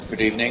Good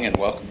evening and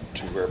welcome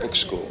to Rare Book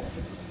School.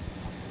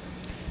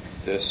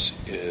 This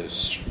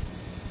is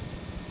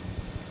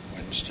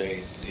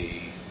Wednesday,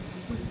 the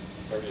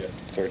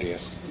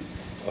 30th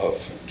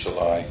of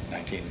July,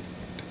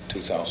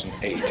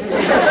 2008.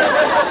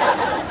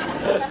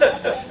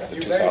 The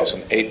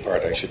 2008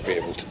 part I should be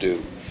able to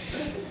do.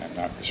 I'm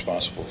not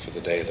responsible for the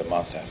day of the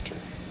month after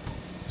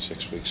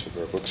 6 weeks of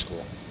Rare Book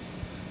School.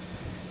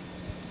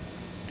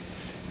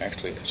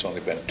 Actually, it's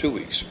only been 2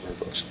 weeks of Rare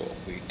Book School.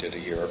 We did a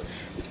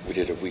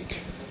week.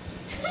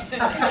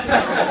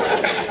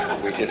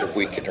 We did a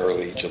week in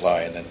early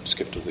July and then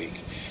skipped a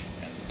week.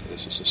 And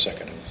this is the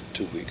second of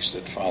 2 weeks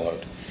that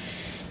followed.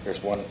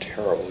 There's one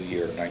terrible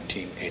year,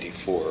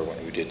 1984,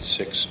 when we did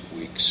 6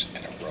 weeks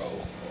in a row.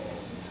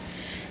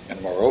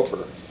 And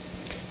moreover,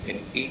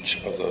 in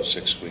each of those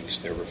 6 weeks,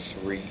 there were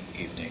 3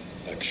 evening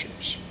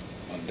lectures,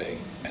 Monday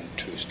and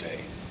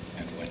Tuesday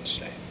and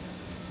Wednesday.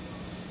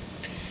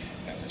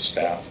 And the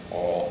staff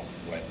all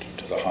went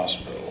to the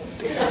hospital at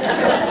the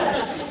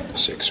end of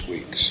 6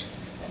 weeks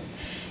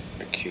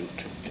from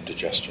acute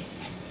indigestion.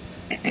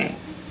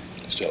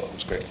 Still, it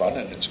was great fun,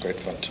 and it's great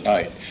fun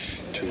tonight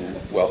to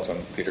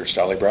welcome Peter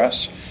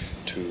Stallybrass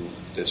to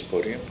this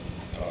podium,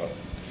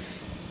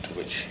 to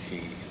which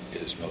he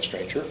is no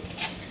stranger,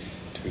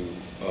 to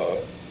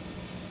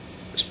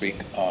speak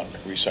on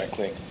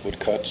recycling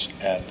woodcuts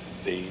and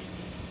the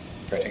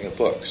printing of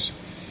books.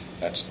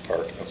 That's the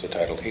part of the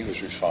title he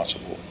was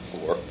responsible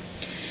for.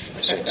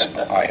 Since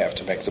I have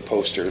to make the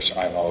posters,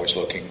 I'm always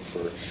looking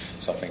for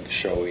something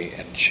showy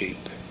and cheap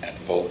and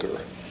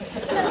vulgar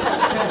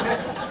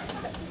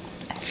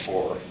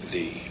for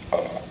the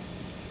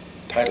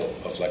title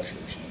of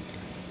lectures.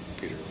 And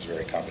Peter was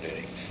very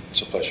accommodating.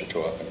 It's a pleasure to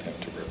welcome him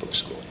to Rare Book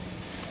School.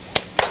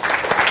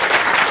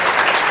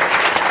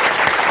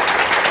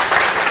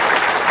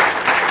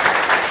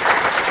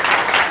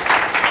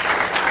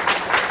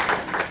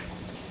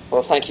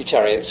 Well, thank you,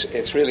 Terry.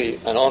 It's really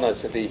an honor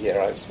to be here.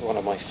 It's one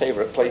of my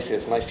favorite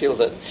places, and I feel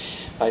that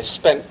I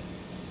spent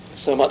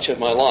so much of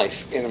my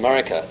life in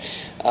America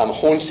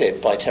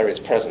haunted by Terry's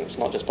presence,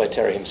 not just by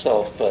Terry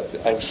himself, but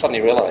I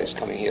suddenly realized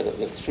coming here that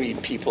the three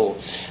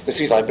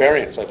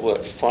librarians I've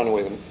worked far and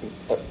away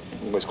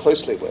most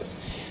closely with,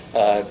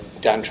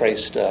 Dan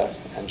Traister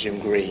and Jim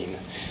Green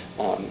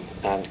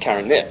and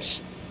Karen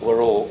Nips, were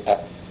all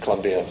at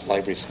Columbia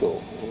Library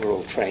School. We're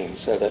all trained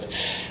so that,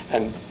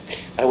 and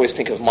I always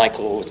think of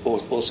Michael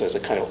also as a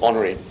kind of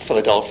honorary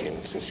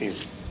Philadelphian, since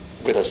he's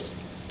with us,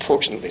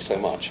 fortunately, so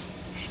much.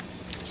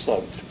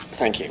 So,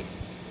 thank you.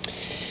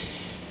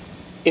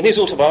 In his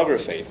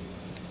autobiography,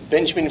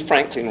 Benjamin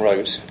Franklin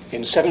wrote,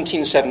 in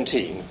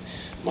 1717,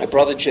 my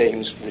brother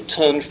James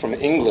returned from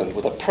England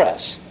with a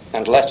press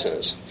and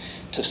letters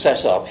to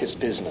set up his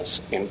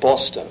business in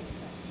Boston.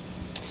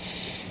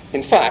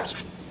 In fact,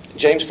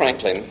 James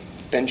Franklin,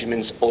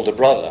 Benjamin's older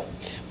brother,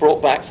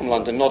 brought back from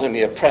London not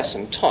only a press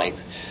and type,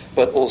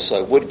 but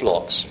also wood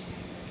blocks.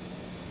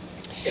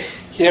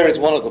 Here is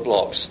one of the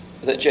blocks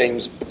that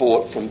James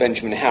bought from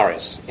Benjamin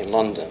Harris in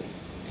London.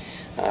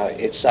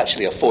 It's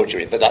actually a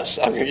forgery, but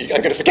I'm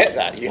going to forget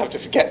that. You have to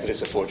forget that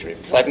it's a forgery,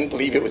 because I didn't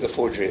believe it was a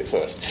forgery at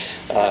first.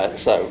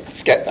 So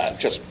forget that.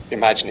 Just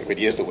imagine it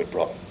really is the wood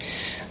block.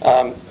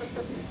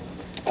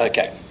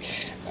 Okay.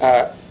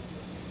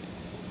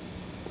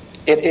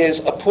 It is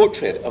a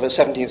portrait of a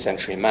 17th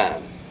century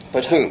man,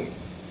 but whom?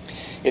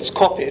 It's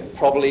copied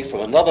probably from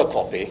another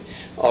copy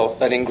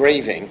of an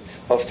engraving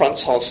of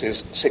Franz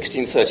Hals's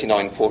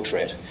 1639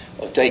 portrait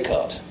of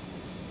Descartes.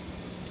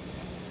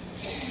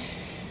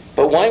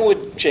 But why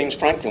would James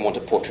Franklin want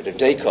a portrait of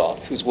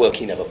Descartes, whose work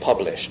he never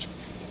published?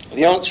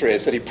 The answer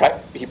is that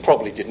he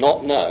probably did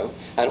not know,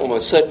 and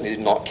almost certainly did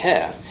not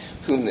care,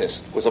 whom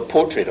this was a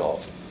portrait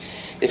of.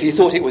 If he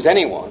thought it was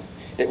anyone,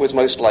 it was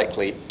most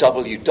likely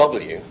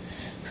W.W.,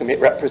 whom it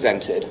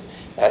represented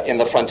in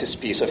the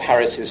frontispiece of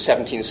Harris's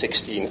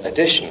 1716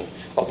 edition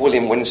of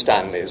William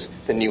Winstanley's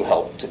The New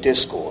Help to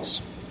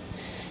Discourse.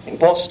 In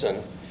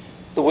Boston,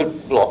 the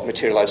wood block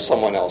materialized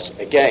someone else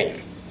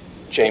again,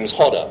 James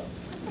Hodder,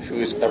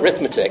 whose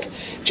arithmetic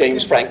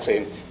James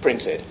Franklin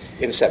printed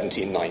in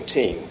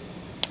 1719.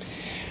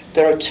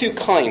 There are two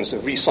kinds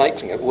of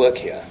recycling at work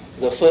here.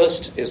 The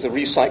first is the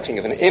recycling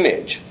of an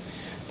image,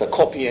 the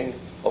copying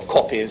of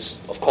copies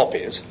of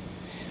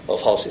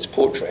Halsey's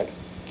portrait.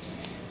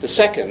 The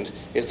second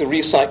is the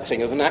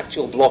recycling of an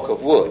actual block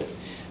of wood,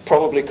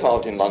 probably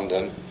carved in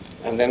London,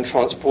 and then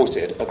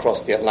transported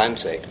across the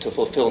Atlantic to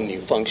fulfill new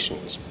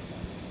functions.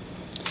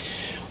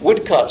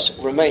 Woodcuts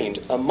remained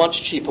a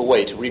much cheaper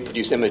way to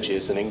reproduce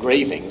images than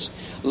engravings,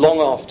 long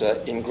after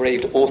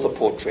engraved author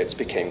portraits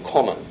became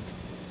common.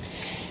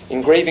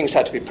 Engravings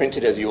had to be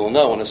printed, as you all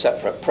know, on a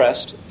separate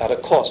press at a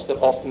cost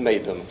that often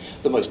made them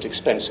the most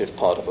expensive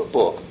part of a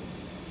book.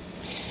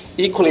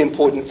 Equally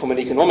important from an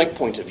economic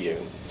point of view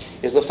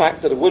is the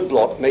fact that a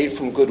woodblock made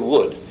from good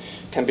wood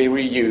can be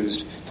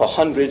reused for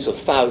hundreds of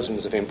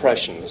thousands of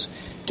impressions,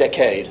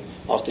 decade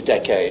after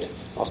decade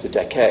after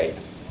decade.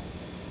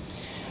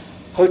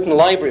 Houghton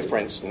Library, for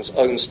instance,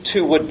 owns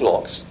 2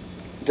 woodblocks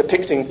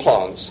depicting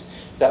plants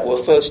that were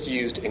first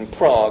used in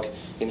Prague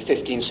in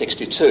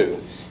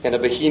 1562 in a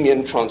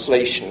Bohemian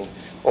translation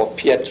of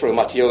Pietro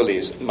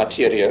Mattioli's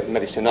Materia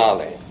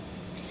Medicinale.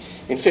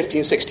 In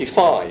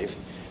 1565,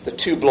 the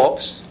 2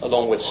 blocks,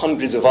 along with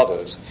hundreds of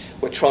others,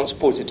 were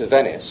transported to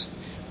Venice,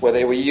 where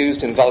they were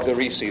used in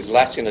Valgarisi's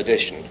Latin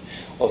edition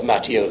of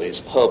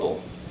Mattioli's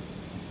Herbal.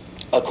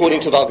 According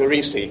to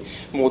Valgarisi,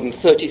 more than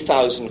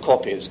 30,000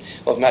 copies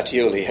of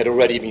Mattioli had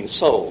already been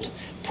sold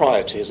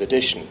prior to his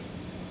edition.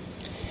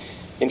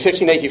 In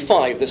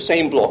 1585, the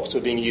same blocks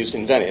were being used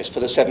in Venice for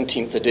the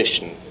 17th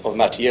edition of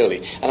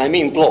Mattioli. And I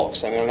mean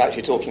blocks. I'm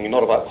actually talking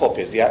not about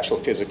copies, the actual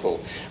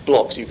physical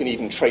blocks. You can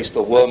even trace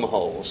the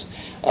wormholes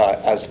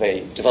as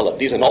they develop.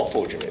 These are not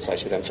forgeries, I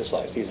should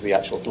emphasize. These are the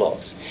actual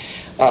blocks.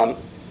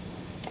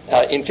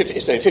 In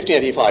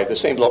 1585, the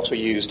same blocks were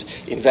used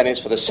in Venice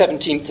for the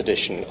 17th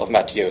edition of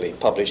Mattioli,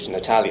 published in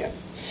Italian.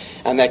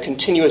 And their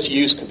continuous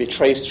use can be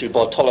traced through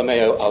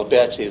Bartolomeo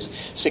Alberti's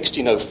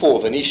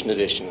 1604 Venetian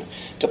edition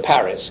to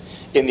Paris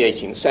in the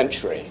 18th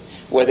century,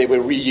 where they were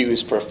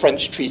reused for a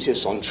French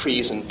treatise on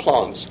trees and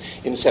plants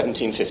in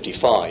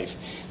 1755,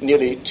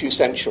 nearly 2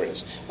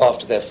 centuries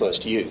after their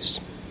first use.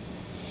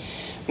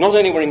 Not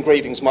only were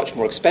engravings much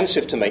more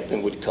expensive to make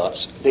than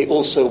woodcuts, they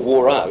also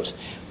wore out,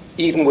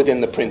 even within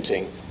the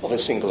printing of a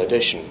single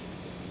edition.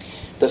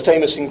 The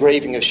famous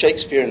engraving of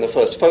Shakespeare in the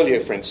First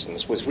Folio, for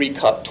instance, was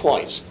recut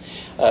twice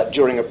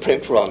during a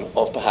print run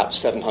of perhaps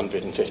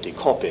 750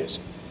 copies.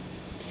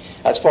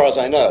 As far as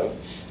I know,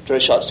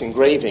 Drochart's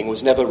engraving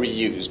was never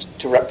reused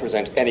to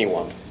represent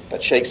anyone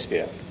but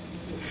Shakespeare.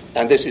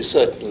 And this is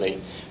certainly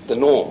the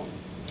norm.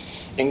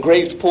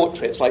 Engraved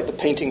portraits, like the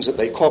paintings that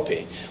they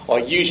copy, are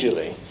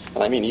usually,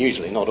 and I mean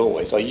usually, not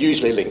always, are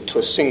usually linked to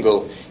a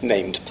single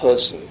named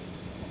person.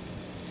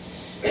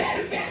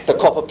 The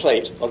copper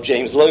plate of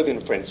James Logan,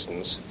 for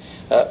instance,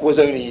 was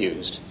only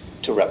used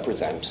to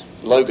represent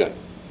Logan.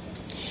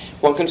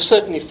 One can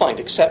certainly find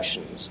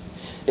exceptions.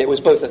 It was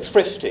both a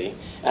thrifty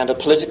and a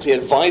politically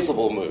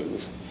advisable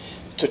move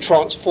to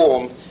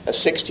transform a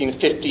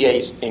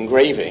 1658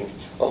 engraving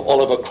of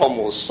Oliver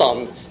Cromwell's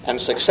son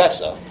and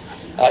successor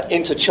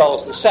into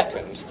Charles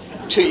II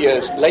 2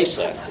 years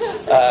later,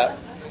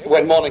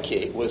 when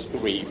monarchy was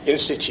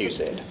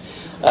reinstituted.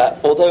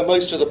 Although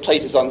most of the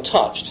plate is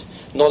untouched,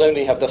 not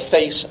only have the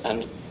face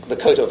and the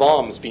coat of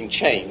arms been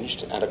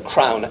changed and a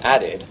crown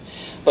added,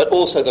 but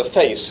also the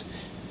face,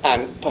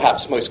 and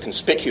perhaps most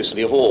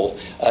conspicuously of all,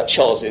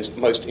 Charles's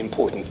most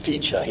important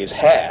feature, his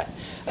hair,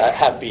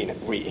 have been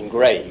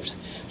re-engraved.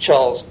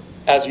 Charles,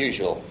 as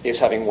usual, is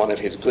having one of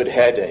his good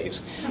hair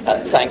days,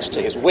 thanks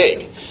to his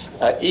wig,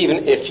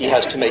 even if he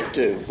has to make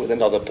do with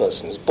another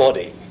person's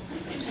body.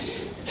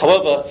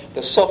 However,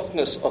 the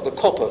softness of the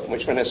copper from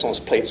which Renaissance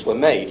plates were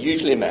made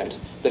usually meant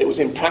that it was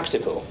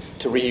impractical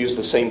to reuse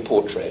the same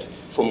portrait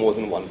for more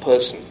than one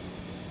person.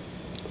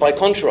 By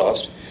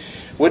contrast,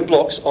 wood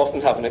blocks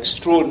often have an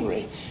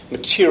extraordinary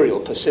material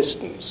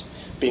persistence,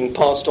 being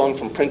passed on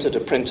from printer to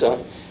printer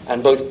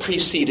and both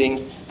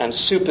preceding and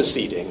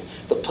superseding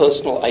the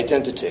personal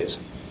identities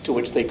to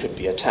which they could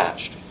be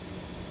attached.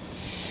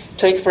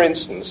 Take, for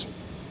instance,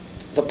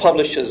 the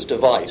publisher's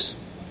device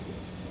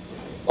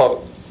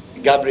of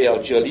Gabriel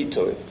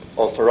Giolito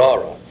of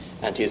Ferrara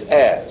and his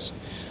heirs,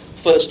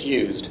 first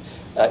used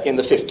in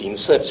the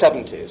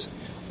 1570s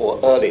or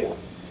earlier.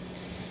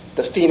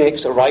 The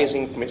phoenix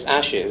arising from its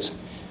ashes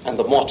and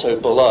the motto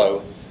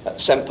below,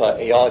 Semper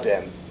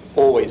Eadem,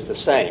 always the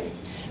same,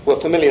 were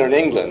familiar in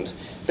England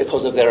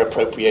because of their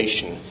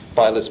appropriation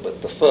by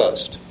Elizabeth I.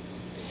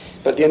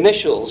 But the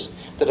initials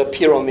that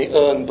appear on the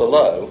urn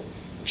below,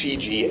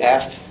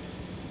 GGF,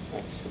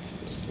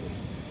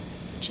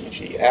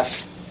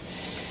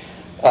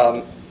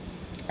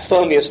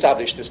 firmly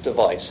established this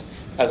device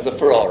as the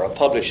Ferrara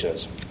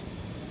publishers.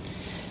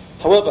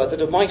 However, the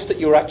device that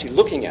you're actually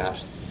looking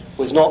at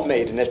was not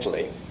made in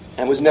Italy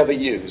and was never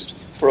used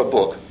for a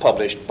book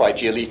published by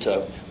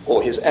Giolito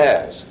or his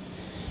heirs.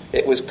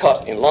 It was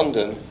cut in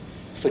London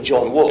for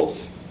John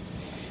Wolfe.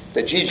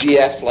 The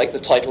GGF, like the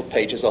title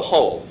page as a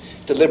whole,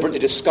 deliberately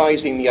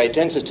disguising the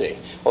identity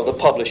of the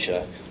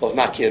publisher of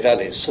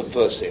Machiavelli's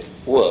subversive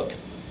work.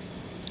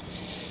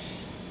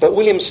 But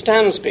William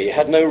Stansby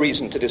had no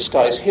reason to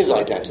disguise his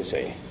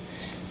identity.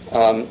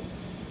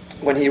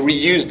 When he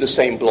reused the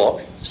same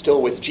block,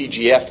 still with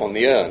GGF on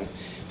the urn,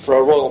 for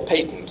a royal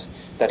patent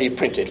that he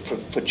printed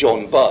for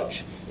John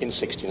Budge in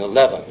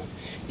 1611,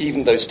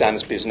 even though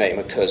Stansby's name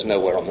occurs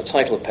nowhere on the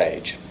title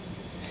page.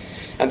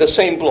 And the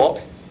same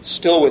block,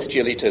 still with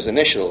Giolito's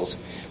initials,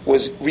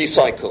 was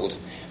recycled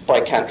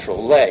by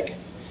Cantrell Legge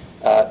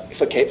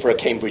for a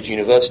Cambridge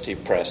University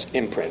Press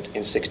imprint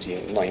in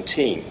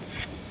 1619.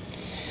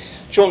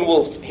 John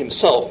Wolfe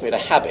himself made a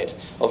habit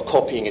of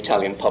copying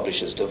Italian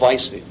publishers'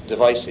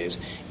 devices,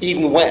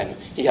 even when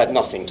he had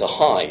nothing to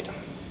hide.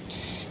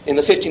 In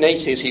the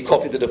 1580s, he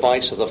copied the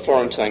device of the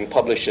Florentine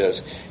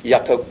publishers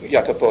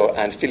Jacopo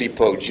and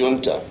Filippo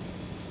Giunta,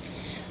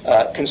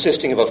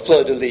 consisting of a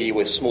fleur-de-lis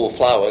with small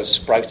flowers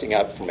sprouting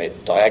out from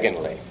it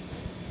diagonally.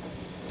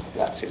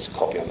 That's his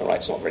copy on the right.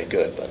 It's not very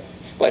good, but,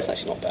 well, it's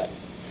actually not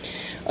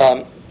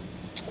bad.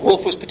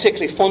 Wolfe was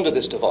particularly fond of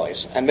this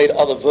device and made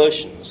other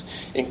versions,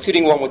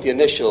 including one with the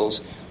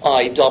initials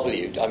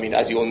IW. I mean,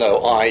 as you all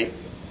know, I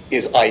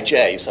is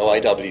IJ, so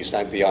IW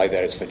stands for the I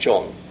there is for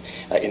John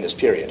in this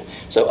period.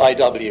 So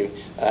IW,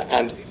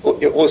 and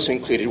it also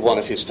included one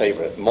of his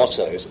favourite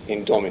mottos,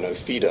 In Domino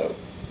Fido.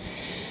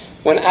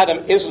 When Adam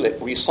Islip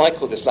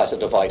recycled this latter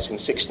device in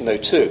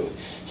 1602,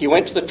 he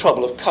went to the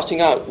trouble of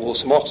cutting out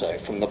Wolfe's motto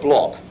from the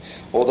block,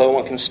 although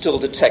one can still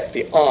detect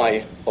the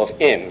I of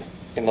in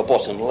the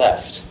bottom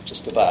left,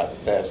 just about.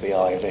 There's the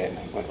I of in.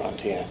 It went round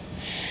here.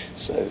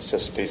 So it's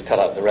just please cut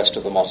out the rest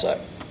of the motto.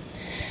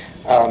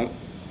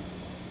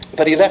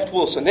 But he left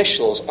Wolfe's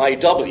initials,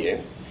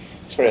 IW.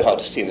 It's very hard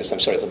to see in this. I'm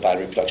sorry, it's a bad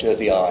reproduction. There's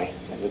the I,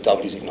 and the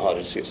W is even harder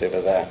to see. It's over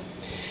there.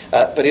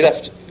 But he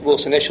left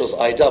Wolfe's initials,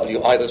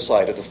 IW, either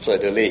side of the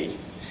fleur-de-lis.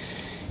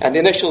 And the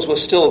initials were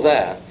still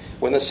there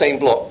when the same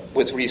block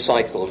was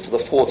recycled for the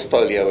fourth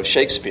folio of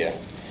Shakespeare,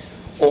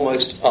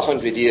 almost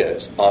 100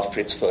 years after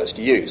its first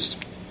use.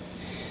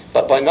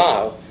 But by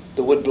now,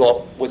 the wood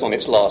block was on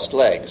its last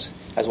legs,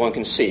 as one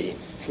can see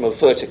from a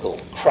vertical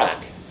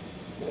crack.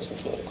 There's the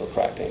vertical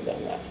crack going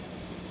down there.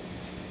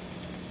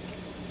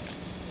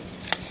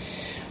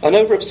 An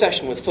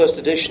over-obsession with first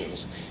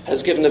editions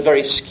has given a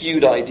very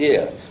skewed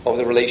idea of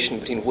the relation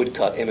between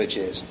woodcut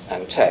images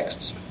and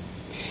texts.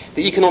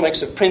 The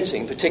economics of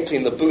printing, particularly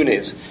in the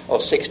boonies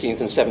of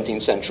 16th and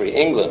 17th century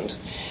England,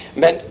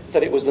 meant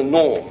that it was the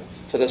norm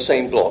for the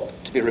same block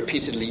to be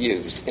repeatedly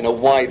used in a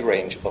wide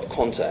range of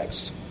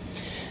contexts.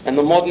 And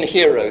the modern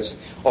heroes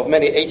of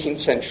many 18th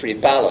century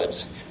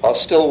ballads are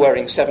still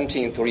wearing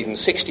 17th or even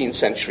 16th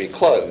century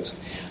clothes,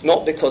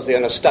 not because they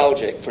are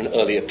nostalgic for an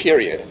earlier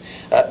period,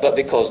 but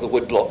because the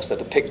woodblocks that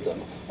depict them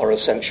are a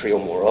century or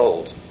more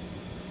old.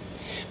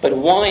 But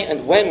why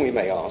and when, we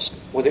may ask,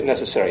 was it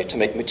necessary to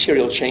make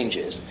material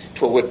changes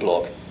to a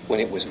woodblock when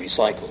it was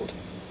recycled?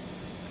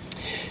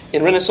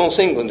 In Renaissance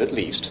England, at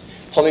least,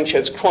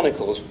 Holinshed's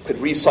chronicles could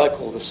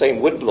recycle the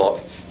same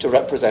woodblock to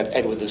represent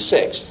Edward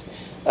VI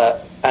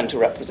and to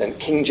represent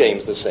King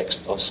James VI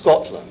of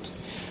Scotland,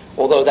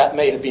 although that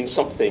may have been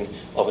something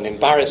of an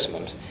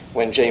embarrassment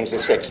when James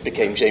VI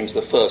became James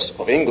I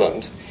of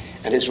England,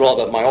 and his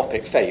rather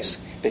myopic face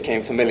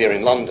became familiar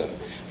in London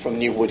from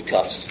new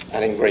woodcuts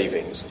and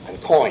engravings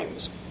and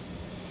coins.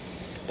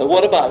 But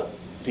what about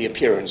the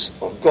appearance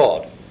of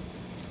God,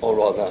 or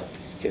rather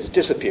his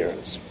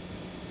disappearance?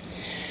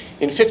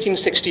 In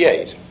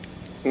 1568,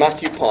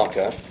 Matthew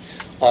Parker,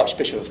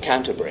 Archbishop of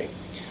Canterbury,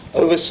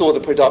 oversaw the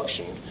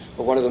production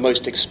of one of the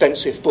most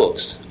expensive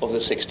books of the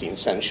 16th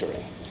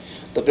century,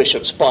 the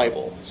Bishop's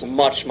Bible. It's a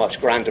much,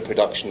 much grander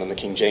production than the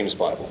King James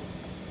Bible.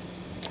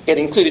 It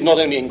included not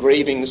only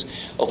engravings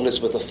of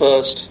Elizabeth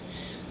I,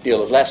 the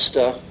Earl of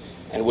Leicester,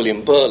 and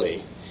William Burleigh,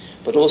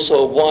 but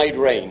also a wide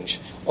range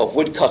of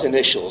woodcut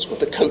initials with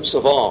the coats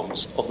of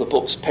arms of the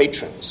book's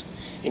patrons,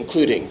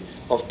 including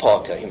of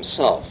Parker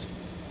himself.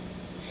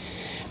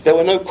 There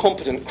were no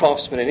competent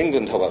craftsmen in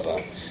England,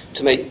 however,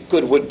 to make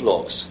good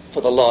woodblocks for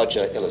the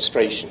larger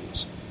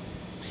illustrations.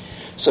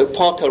 So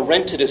Parker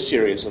rented a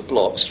series of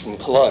blocks from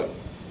Cologne.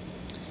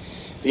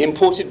 The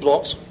imported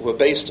blocks were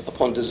based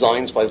upon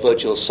designs by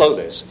Virgil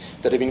Solis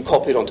that had been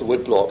copied onto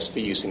woodblocks for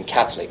use in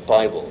Catholic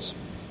Bibles.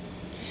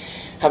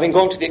 Having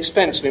gone to the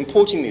expense of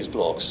importing these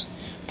blocks,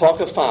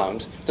 Parker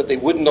found that they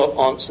would not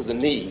answer the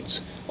needs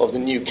of the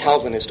new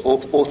Calvinist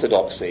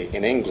orthodoxy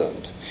in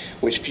England,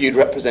 which viewed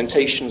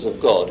representations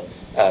of God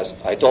as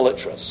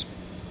idolatrous.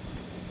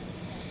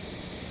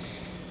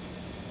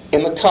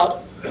 In the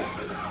cut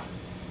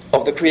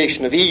of the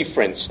creation of Eve,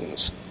 for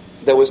instance,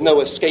 there was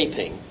no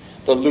escaping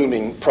the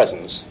looming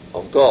presence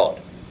of God.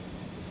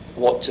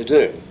 What to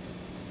do?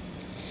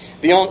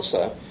 The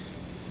answer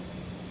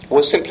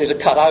was simply to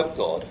cut out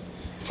God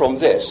from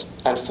this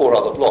and 4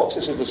 other blocks.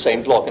 This is the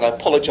same block, and I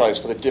apologize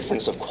for the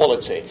difference of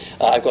quality.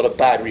 I've got a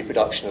bad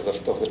reproduction of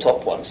the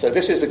top one. So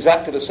this is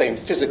exactly the same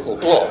physical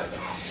block,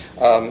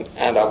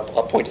 and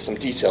I'll point to some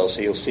details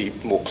so you'll see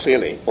more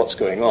clearly what's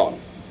going on.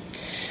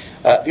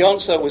 The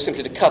answer was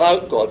simply to cut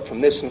out God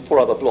from this and 4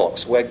 other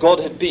blocks, where God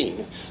had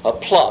been a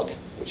plug,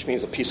 which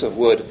means a piece of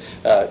wood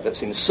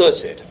that's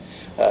inserted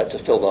to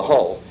fill the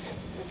hole.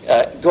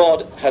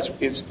 God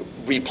is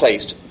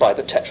replaced by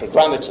the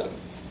tetragrammaton.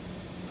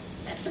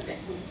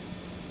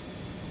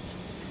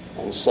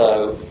 And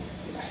so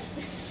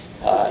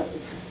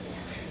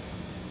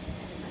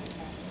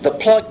the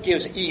plug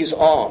gives Eve's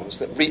arms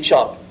that reach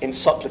up in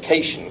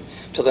supplication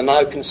to the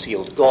now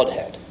concealed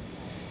Godhead.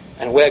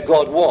 And where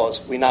God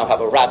was, we now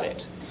have a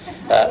rabbit,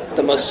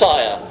 the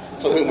Messiah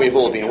for whom we've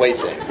all been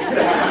waiting.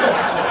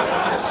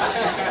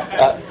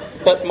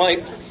 But my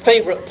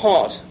favourite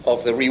part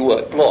of the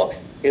reworked block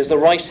is the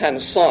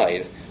right-hand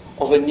side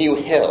of a new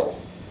hill,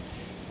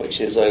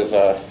 which is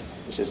over,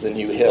 this is the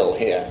new hill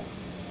here,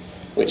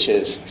 which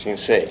is, as you can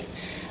see.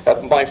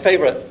 My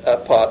favourite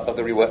part of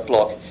the reworked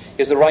block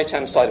is the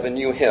right-hand side of a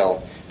new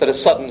hill that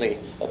has suddenly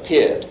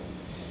appeared.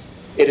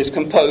 It is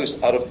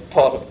composed out of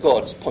part of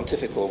God's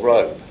pontifical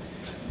robe.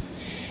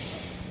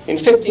 In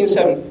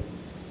 1570,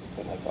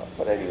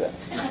 But anyway,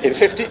 in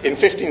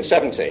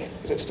 1570,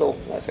 is it still?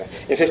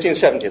 In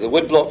 1570, the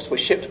woodblocks were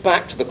shipped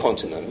back to the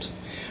continent,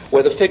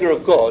 where the figure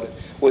of God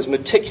was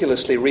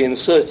meticulously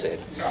reinserted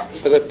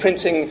for the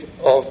printing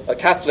of a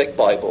Catholic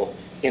Bible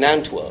in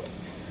Antwerp.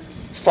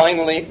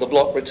 Finally, the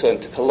block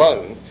returned to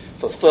Cologne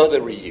for further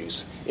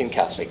reuse in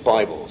Catholic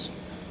Bibles.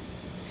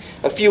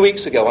 A few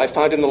weeks ago, I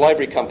found in the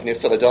Library Company of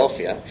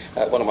Philadelphia,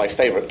 one of my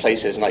favourite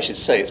places, and I should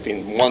say it's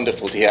been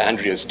wonderful to hear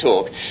Andrea's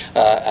talk,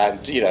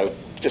 and,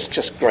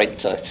 just great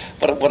to...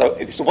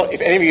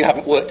 if any of you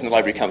haven't worked in the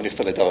Library Company of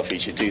Philadelphia, you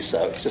should do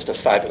so. It's just a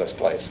fabulous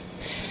place.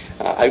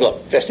 I've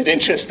got vested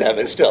interest there,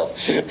 but still.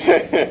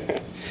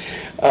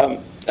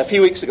 A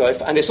few weeks ago,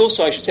 and it's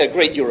also, I should say, a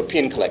great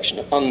European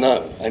collection,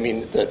 unknown. I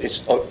mean,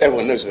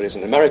 everyone knows that it's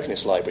an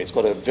Americanist library. It's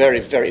got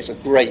it's a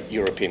great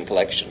European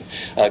collection,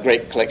 a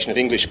great collection of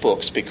English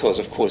books, because,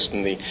 of course,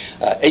 in the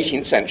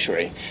 18th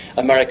century,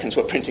 Americans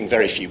were printing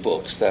very few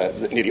books.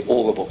 Nearly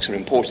all the books are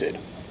imported.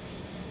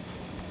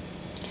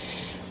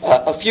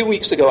 A few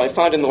weeks ago, I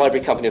found in the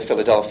Library Company of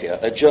Philadelphia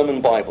a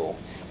German Bible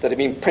that had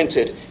been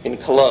printed in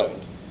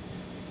Cologne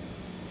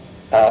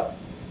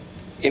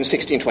in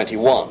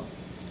 1621.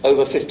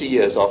 Over 50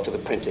 years after the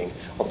printing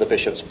of the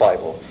Bishop's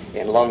Bible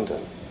in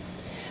London.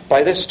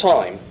 By this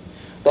time,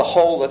 the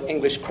hole that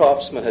English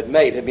craftsmen had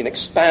made had been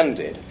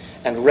expanded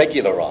and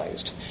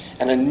regularized,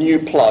 and a new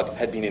plug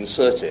had been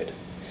inserted.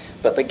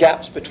 But the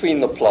gaps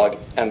between the plug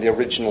and the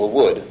original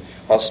wood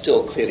are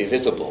still clearly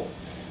visible.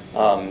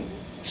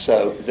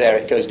 So there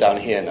it goes down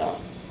here now.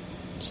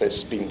 So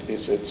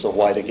it's a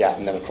wider gap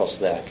and then across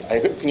there.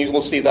 Can you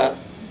all see that?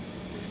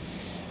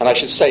 And I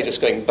should say,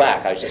 just going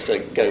back,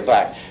 go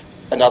back,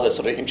 another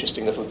sort of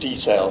interesting little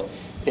detail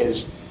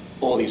is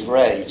all these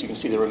rays. You can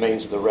see the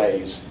remains of the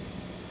rays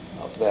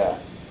up there.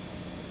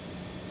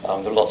 There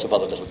are lots of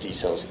other little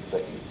details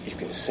that you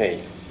can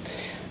see.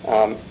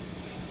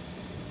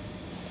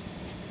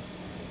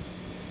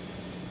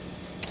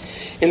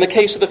 In the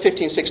case of the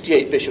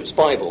 1568 Bishop's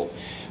Bible,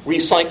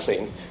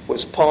 recycling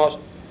was part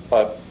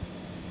of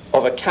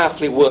a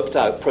carefully worked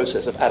out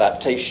process of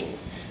adaptation,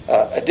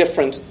 a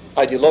different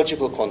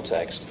ideological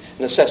context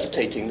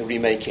necessitating the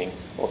remaking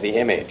of the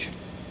image.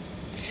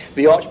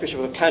 The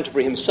Archbishop of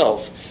Canterbury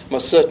himself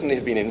must certainly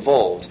have been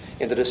involved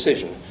in the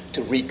decision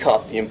to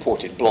recut the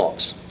imported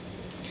blocks.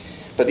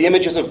 But the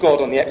images of God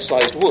on the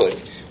excised wood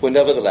were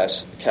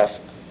nevertheless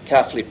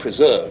carefully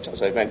preserved,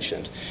 as I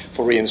mentioned,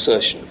 for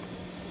reinsertion.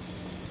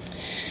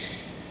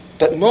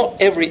 But not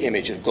every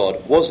image of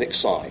God was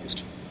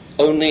excised,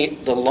 only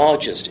the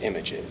largest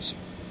images.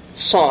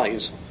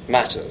 Size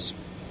matters.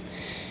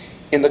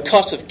 In the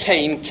cut of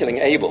Cain killing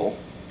Abel,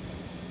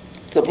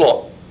 the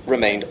block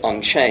remained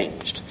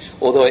unchanged,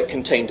 although it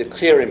contained a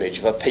clear image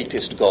of a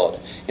papist god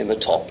in the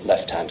top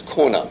left-hand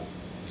corner.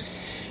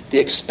 The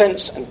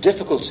expense and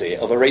difficulty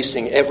of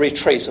erasing every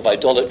trace of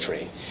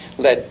idolatry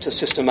led to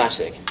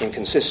systematic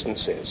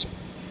inconsistencies.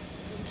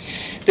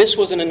 This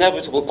was an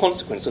inevitable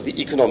consequence of the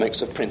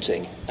economics of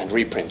printing and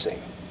reprinting.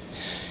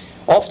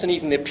 Often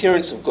even the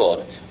appearance of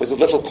God was of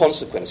little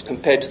consequence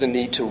compared to the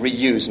need to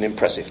reuse an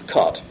impressive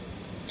cut.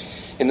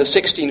 In the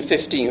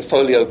 1615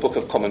 folio Book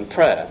of Common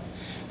Prayer,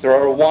 there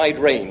are a wide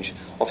range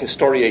of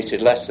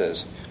historiated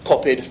letters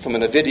copied from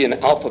an Ovidian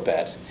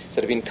alphabet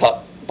that had been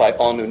cut by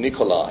Arnoux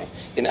Nicolai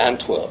in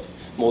Antwerp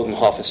more than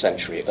half a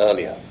century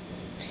earlier.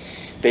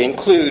 They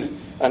include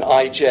an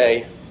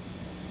IJ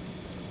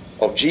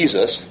of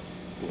Jesus.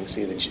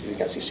 You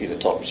can actually see the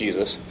top of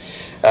Jesus.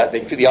 They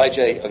include the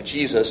IJ of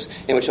Jesus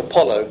in which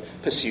Apollo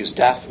pursues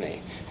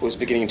Daphne, who is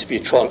beginning to be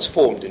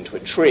transformed into a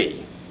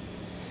tree.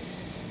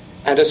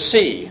 And a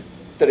C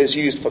that is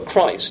used for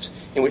Christ,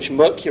 in which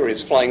Mercury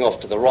is flying off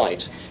to the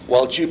right,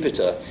 while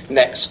Jupiter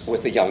necks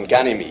with the young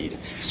Ganymede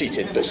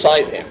seated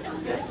beside him.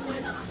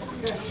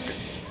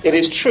 It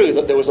is true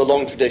that there was a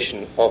long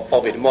tradition of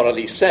Ovid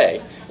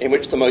Moralise, in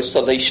which the most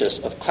salacious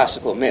of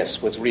classical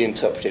myths was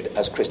reinterpreted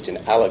as Christian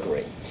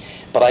allegory.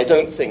 But I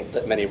don't think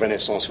that many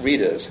Renaissance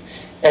readers,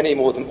 any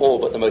more than all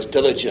but the most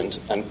diligent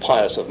and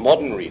pious of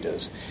modern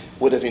readers,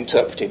 would have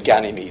interpreted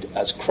Ganymede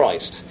as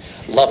Christ,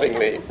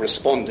 lovingly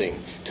responding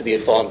to the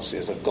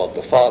advances of God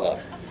the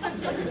Father.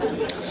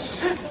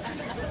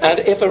 And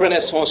if a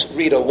Renaissance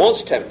reader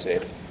was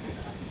tempted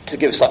to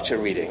give such a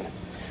reading,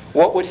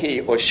 what would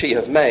he or she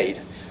have made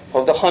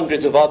of the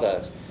hundreds of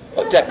other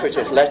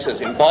decorative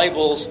letters in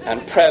Bibles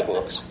and prayer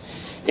books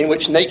in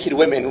which naked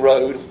women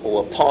rode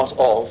or were part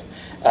of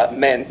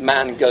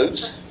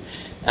man-goats,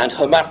 and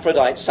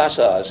hermaphrodite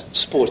satyrs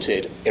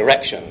sported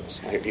erections?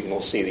 I hope you can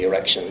all see the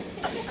erection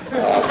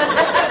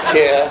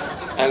here,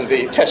 and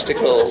the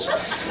testicles.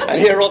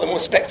 And here are the more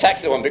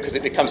spectacular one, because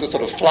it becomes a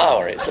sort of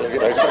flower. It sort of,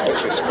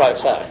 literally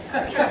sprouts out.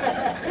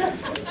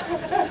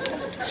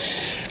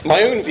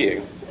 My own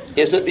view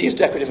is that these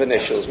decorative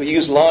initials were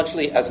used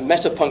largely as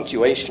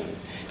meta-punctuation,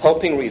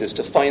 helping readers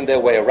to find their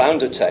way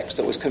around a text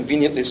that was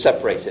conveniently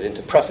separated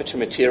into prefatory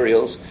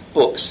materials,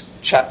 books,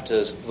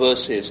 chapters,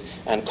 verses,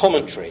 and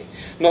commentary,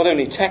 not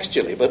only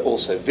textually but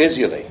also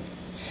visually.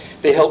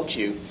 They helped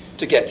you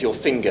to get your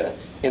finger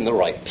in the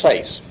right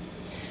place.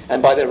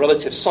 and by their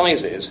relative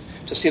sizes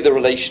to see the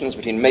relations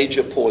between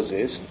major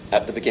pauses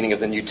at the beginning of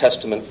the New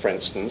Testament, for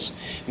instance,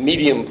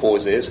 medium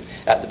pauses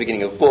at the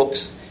beginning of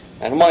books,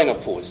 and minor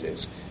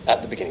pauses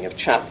at the beginning of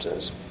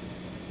chapters.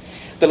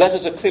 The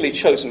letters are clearly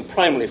chosen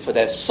primarily for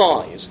their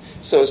size,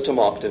 so as to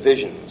mark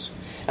divisions,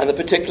 and the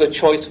particular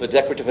choice of a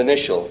decorative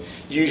initial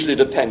usually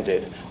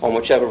depended on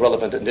whichever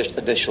relevant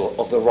initial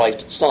of the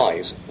right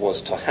size was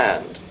to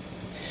hand.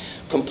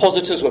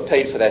 Compositors were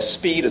paid for their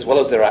speed as well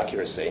as their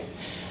accuracy,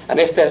 and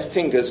if their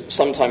fingers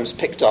sometimes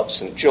picked up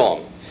St.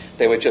 John,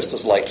 they were just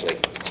as likely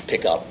to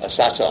pick up a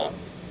satyr.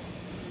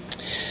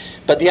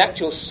 But the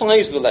actual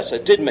size of the letter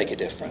did make a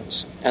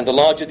difference, and the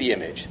larger the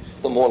image,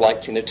 the more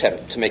likely an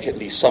attempt to make at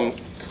least some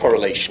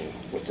correlation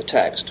with the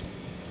text.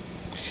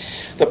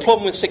 The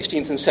problem with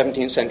 16th and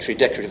 17th century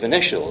decorative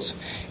initials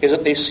is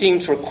that they seem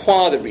to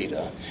require the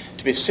reader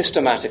to be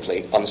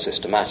systematically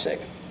unsystematic,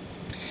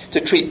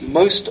 to treat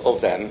most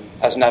of them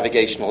as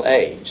navigational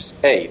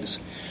aids,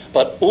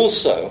 but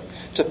also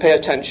to pay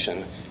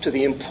attention to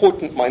the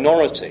important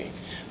minority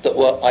that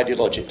were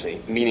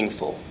ideologically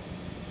meaningful.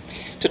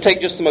 To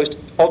take just the most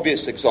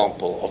obvious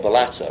example of the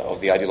latter, of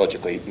the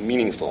ideologically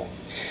meaningful,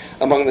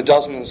 among the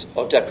dozens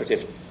of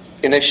decorative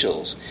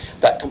initials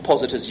that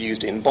compositors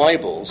used in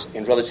Bibles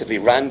in relatively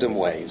random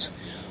ways,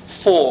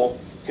 4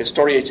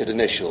 historiated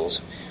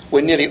initials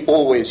were nearly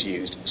always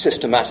used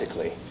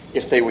systematically,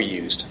 if they were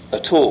used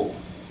at all.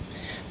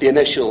 The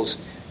initials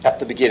at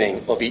the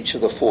beginning of each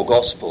of the 4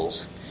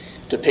 Gospels,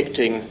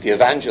 depicting the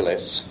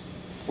evangelists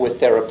with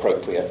their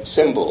appropriate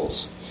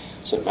symbols.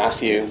 St.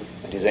 Matthew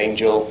and his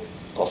angel,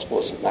 Gospel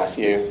of St.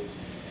 Matthew.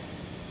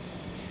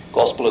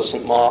 Gospel of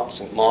St.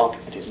 Mark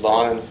and his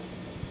lion.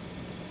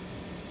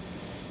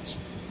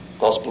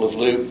 Gospel of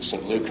Luke,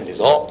 St. Luke and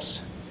his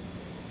ox.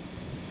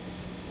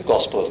 The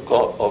Gospel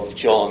of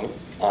John,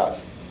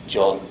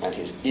 John and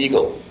his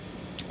eagle,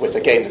 with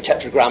again the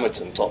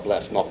tetragrammaton top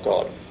left, not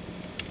God.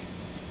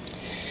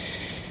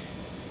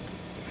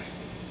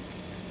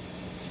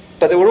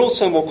 But there were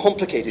also more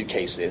complicated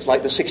cases, like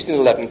the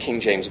 1611 King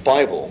James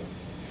Bible,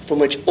 from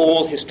which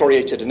all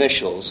historiated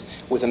initials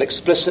with an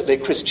explicitly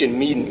Christian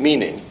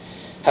meaning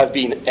have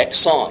been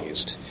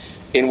excised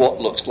in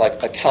what looks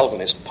like a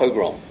Calvinist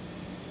pogrom.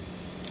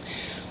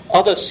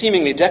 Other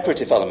seemingly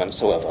decorative elements,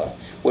 however,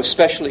 were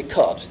specially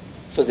cut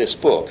for this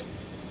book.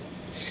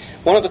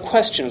 One of the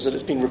questions that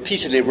has been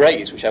repeatedly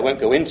raised, which I won't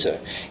go into,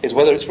 is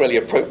whether it's really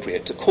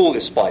appropriate to call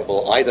this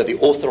Bible either the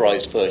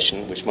Authorized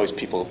Version, which most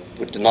people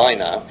would deny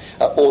now,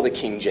 or the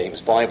King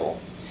James Bible.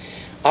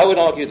 I would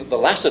argue that the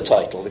latter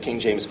title, the King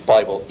James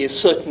Bible, is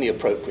certainly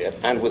appropriate,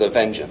 and with a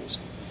vengeance.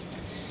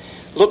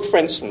 Look, for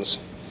instance,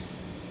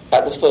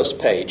 at the first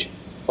page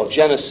of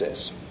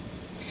Genesis.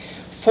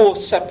 4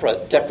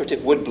 separate decorative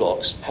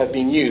woodblocks have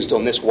been used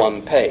on this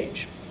one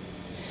page.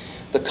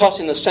 The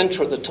cut in the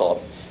center at the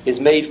top is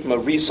made from a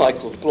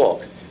recycled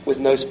block with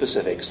no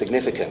specific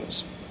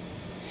significance.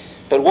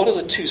 But what are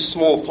the 2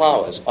 small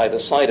flowers either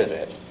side of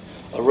it?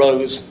 A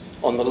rose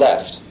on the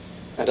left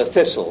and a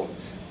thistle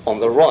on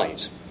the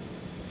right.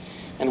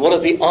 And what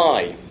of the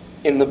eye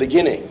in the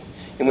beginning,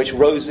 in which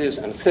roses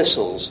and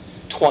thistles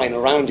twine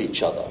around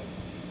each other?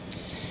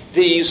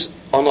 These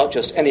are not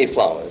just any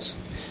flowers.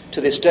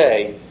 To this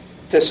day,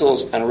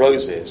 thistles and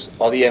roses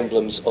are the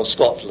emblems of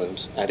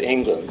Scotland and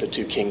England, the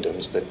 2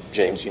 kingdoms that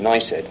James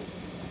united.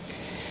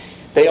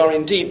 They are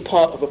indeed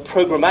part of a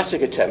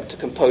programmatic attempt to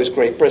compose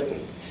Great Britain,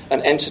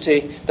 an entity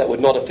that would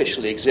not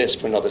officially exist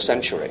for another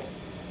century.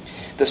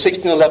 The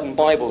 1611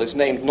 Bible is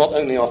named not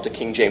only after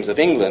King James of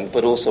England,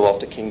 but also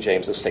after King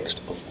James VI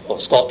of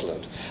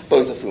Scotland,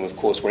 both of whom, of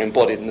course, were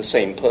embodied in the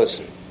same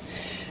person.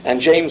 And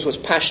James was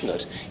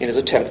passionate in his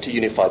attempt to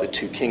unify the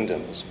 2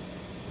 kingdoms.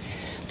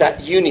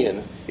 That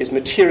union is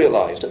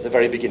materialized at the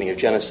very beginning of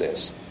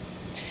Genesis.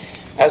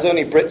 As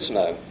only Brits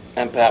know,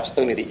 and perhaps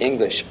only the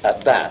English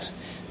at that,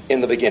 in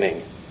the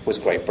beginning was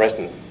Great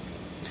Britain.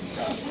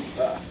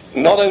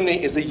 Not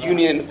only is the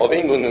union of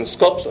England and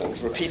Scotland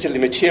repeatedly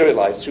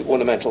materialized through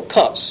ornamental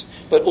cuts,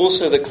 but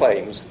also the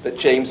claims that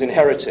James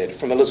inherited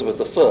from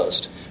Elizabeth I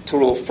to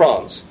rule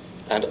France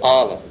and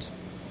Ireland.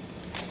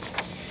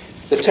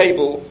 The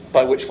table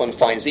by which one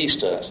finds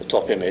Easter, that's the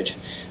top image,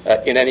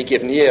 in any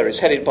given year is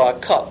headed by a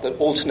cut that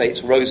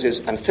alternates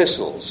roses and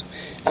thistles,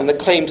 and the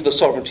claim to the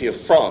sovereignty of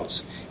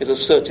France is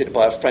asserted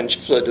by a French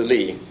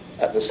fleur-de-lis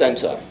at the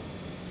centre.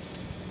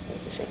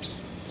 There's the French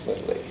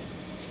fleur-de-lis.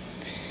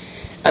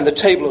 And the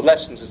table of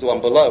lessons, is the one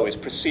below, is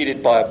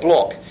preceded by a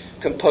block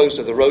composed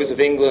of the rose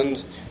of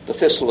England, the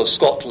thistle of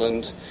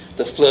Scotland,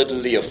 the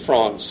fleur-de-lis of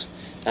France,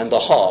 and the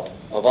harp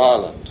of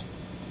Ireland.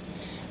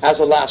 As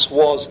alas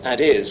was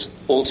and is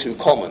all too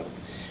common,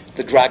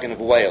 the dragon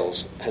of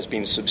Wales has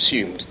been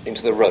subsumed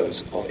into the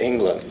rose of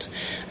England.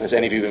 And as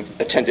any of you have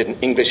attended an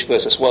English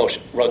versus Welsh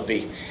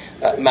rugby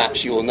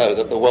match, you will know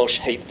that the Welsh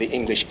hate the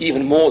English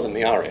even more than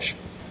the Irish.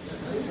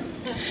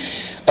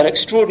 An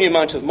extraordinary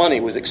amount of money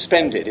was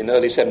expended in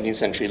early 17th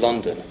century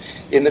London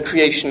in the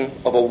creation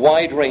of a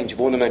wide range of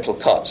ornamental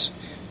cuts,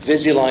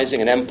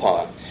 visualizing an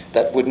empire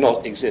that would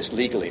not exist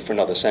legally for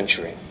another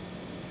century.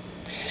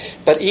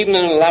 But even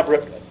an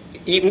elaborate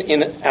Even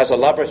in as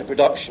elaborate a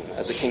production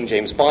as the King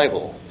James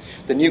Bible,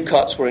 the new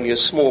cuts were only a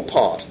small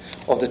part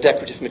of the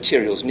decorative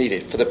materials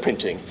needed for the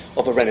printing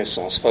of a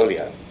Renaissance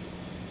folio.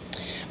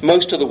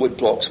 Most of the wood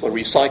blocks were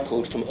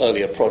recycled from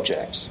earlier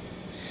projects.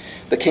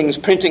 The King's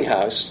Printing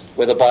House,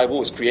 where the Bible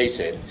was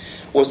created,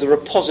 was the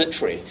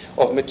repository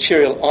of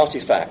material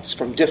artifacts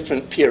from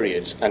different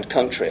periods and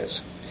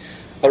countries.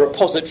 A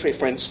repository,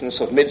 for instance,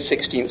 of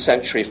mid-16th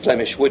century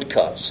Flemish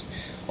woodcuts,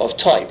 of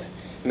type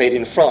made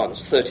in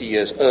France 30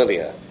 years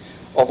earlier,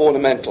 of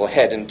ornamental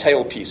head and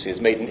tail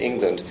pieces made in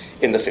England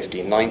in the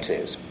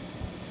 1590s.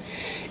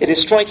 It is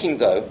striking,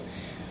 though,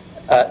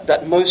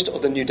 that most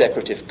of the new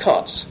decorative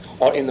cuts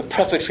are in the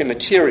prefatory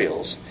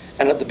materials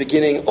and at the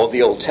beginning of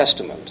the Old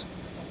Testament,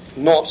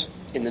 not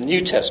in the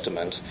New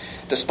Testament,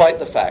 despite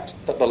the fact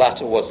that the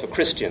latter was for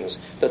Christians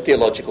the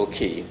theological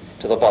key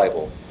to the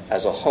Bible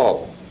as a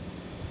whole.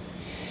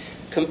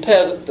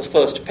 Compare the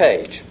first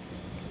page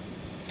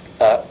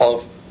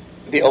of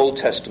the Old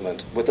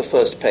Testament with the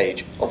first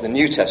page of the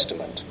New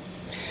Testament.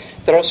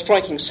 There are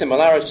striking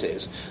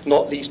similarities,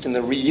 not least in the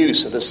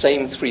reuse of the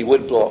same three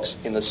wood blocks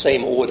in the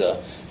same order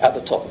at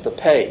the top of the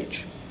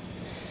page.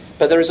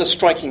 But there is a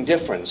striking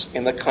difference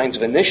in the kinds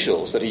of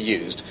initials that are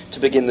used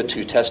to begin the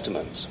two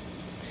testaments.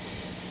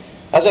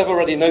 As I've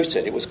already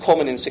noted, it was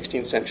common in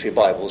 16th century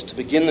Bibles to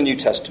begin the New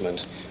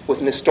Testament with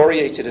an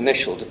historiated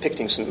initial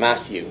depicting St.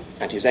 Matthew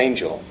and his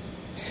angel.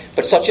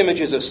 But such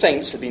images of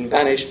saints had been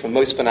banished from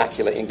most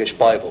vernacular English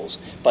Bibles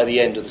by the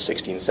end of the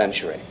 16th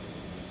century.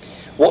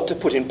 What to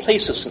put in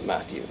place of St.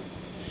 Matthew?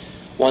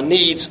 One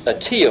needs a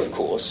T, of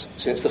course,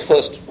 since the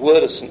first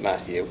word of St.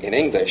 Matthew in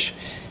English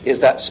is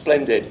that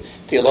splendid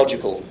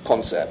theological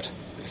concept,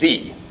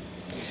 the.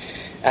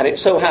 And it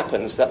so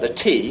happens that the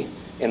T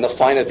in the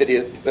fine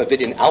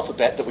Ovidian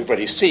alphabet that we've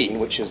already seen,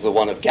 which is the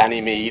one of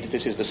Ganymede,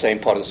 this is the same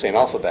part of the same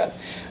alphabet.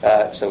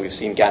 So we've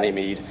seen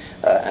Ganymede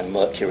and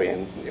Mercury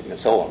and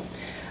so on.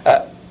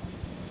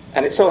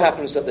 And it so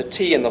happens that the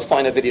T in the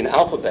fine Ovidian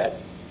alphabet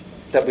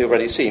that we've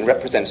already seen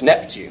represents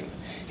Neptune,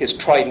 his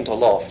trident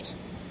aloft,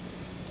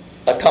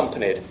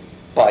 accompanied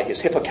by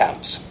his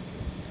hippocamps.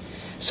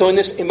 So in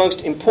this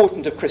most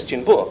important of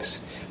Christian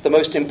books, the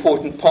most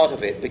important part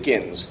of it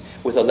begins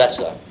with a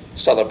letter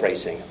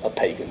celebrating a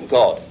pagan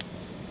god.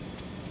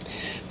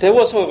 There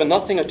was, however,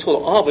 nothing at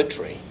all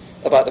arbitrary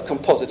about the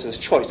compositor's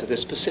choice of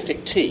this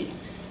specific T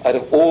out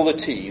of all the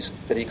T's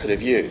that he could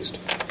have used.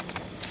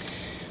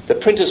 The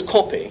printer's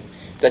copy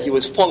that he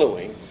was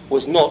following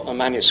was not a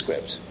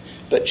manuscript,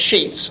 but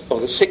sheets of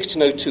the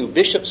 1602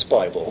 Bishop's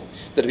Bible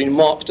that had been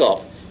marked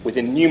up with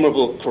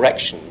innumerable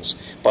corrections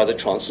by the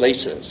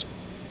translators.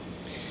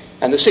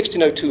 And the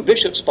 1602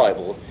 Bishop's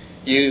Bible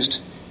used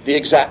the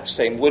exact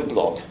same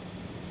woodblock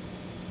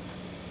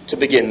to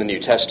begin the New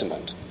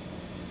Testament.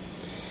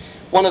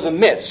 One of the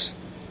myths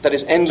that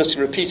is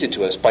endlessly repeated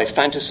to us by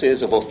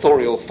fantasies of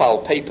authorial foul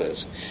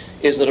papers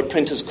is that a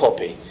printer's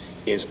copy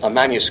is a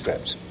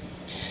manuscript.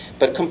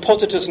 But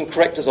compositors and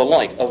correctors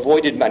alike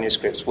avoided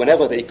manuscripts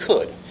whenever they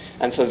could,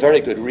 and for very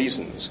good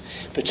reasons,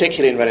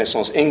 particularly in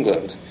Renaissance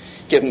England,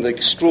 given the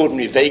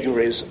extraordinary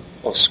vagaries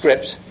of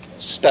script,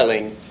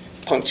 spelling,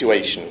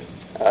 punctuation,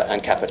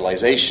 and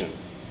capitalization.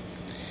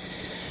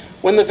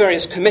 When the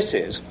various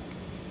committees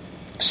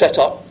set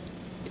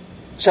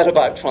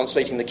about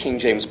translating the King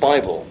James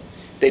Bible,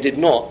 they did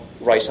not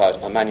write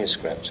out a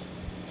manuscript.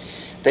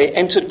 They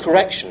entered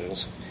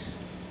corrections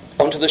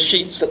onto the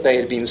sheets that they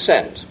had been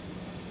sent,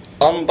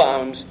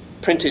 unbound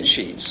printed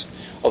sheets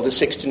of the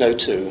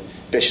 1602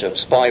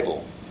 Bishop's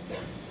Bible.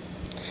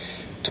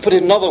 To put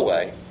it another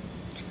way,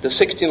 the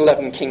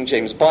 1611 King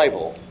James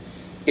Bible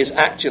is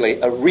actually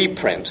a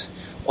reprint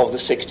of the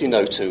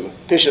 1602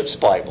 Bishop's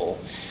Bible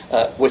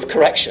with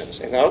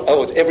corrections. In other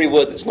words, every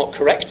word that's not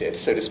corrected,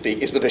 so to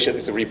speak, is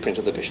a reprint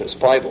of the Bishop's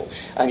Bible.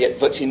 And yet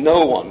virtually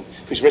no one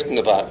who's written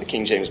about the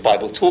King James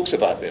Bible talks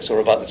about this or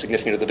about the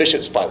significance of the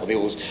Bishop's Bible. They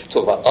always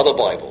talk about other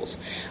Bibles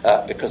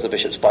because the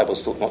Bishop's Bible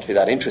is thought not to be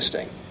that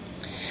interesting.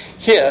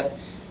 Here,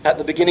 at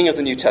the beginning of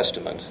the New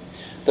Testament,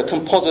 the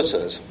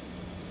compositors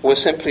were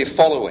simply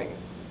following.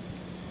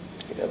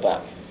 Go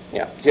back.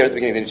 Yeah, here at the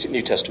beginning of the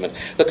New Testament,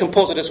 the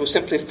compositors were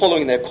simply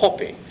following their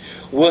copy,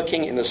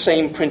 working in the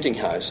same printing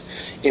house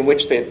in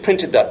which they had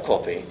printed that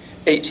copy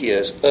 8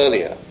 years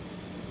earlier.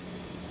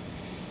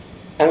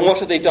 And what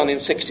had they done in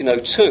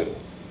 1602?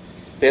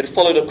 They had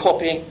followed a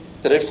copy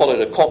that had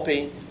followed a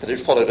copy that had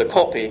followed a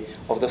copy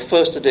of the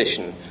first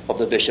edition of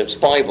the Bishop's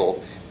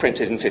Bible,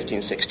 printed in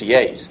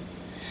 1568.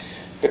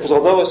 Because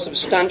although a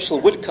substantial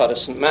woodcut of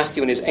St.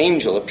 Matthew and his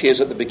angel appears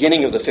at the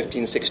beginning of the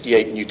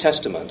 1568 New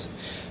Testament,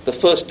 the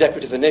first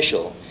decorative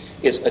initial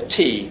is a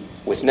T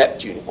with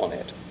Neptune on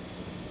it.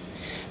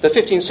 The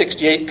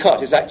 1568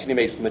 cut is actually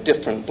made from a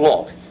different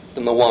block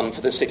than the one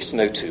for the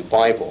 1602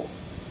 Bible.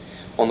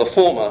 On the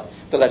former,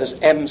 the letters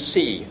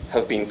MC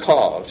have been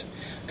carved,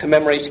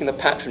 commemorating the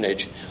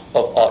patronage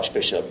of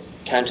Archbishop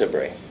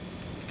Canterbury.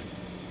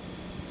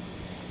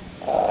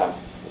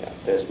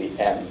 There's the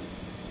M.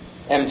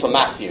 M for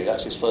Matthew,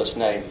 that's his first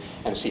name,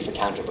 and C for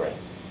Canterbury.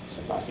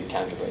 So Matthew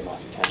Canterbury.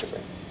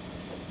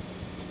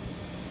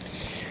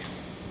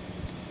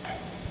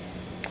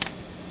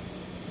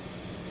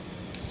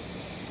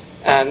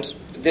 And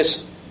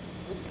this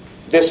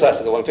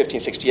letter, the one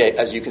 1568,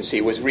 as you can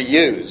see, was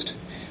reused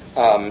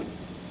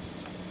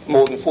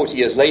more than 40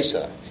 years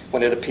later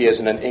when it appears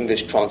in an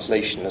English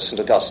translation of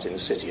St.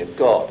 Augustine's City of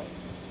God.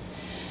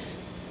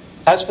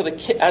 As for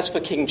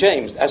the King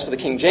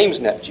James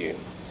Neptune,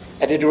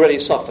 it had already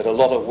suffered a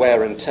lot of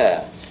wear and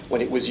tear when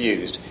it was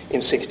used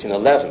in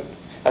 1611,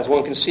 as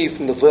one can see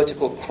from the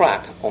vertical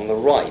crack on the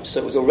right.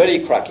 So it was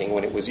already cracking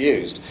when it was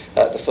used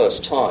the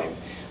first time.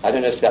 I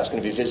don't know if that's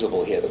going to be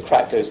visible here. The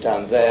crack goes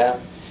down there.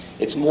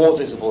 It's more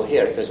visible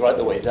here. It goes right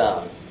the way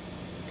down.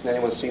 Can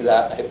anyone see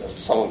that? I hope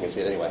someone can see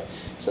it anyway.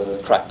 So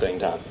there's a crack going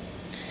down,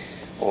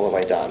 all the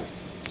way down.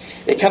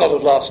 It cannot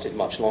have lasted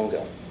much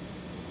longer.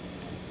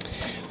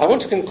 I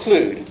want to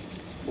conclude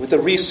with the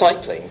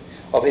recycling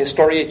of a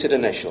historiated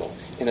initial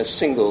in a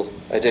single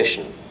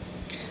edition,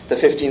 the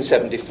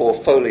 1574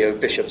 folio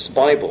Bishop's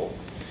Bible,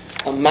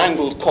 a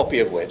mangled copy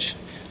of which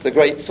the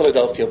great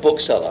Philadelphia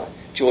bookseller,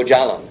 George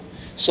Allen,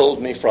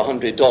 sold me for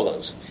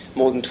 $100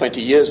 more than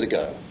 20 years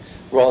ago,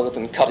 rather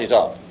than cut it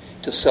up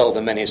to sell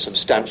the many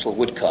substantial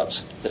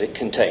woodcuts that it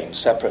contains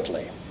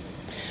separately.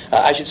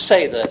 I should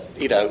say that,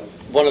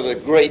 one of the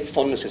great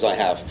fondnesses I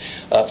have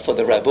for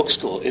the Rare Book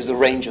School is the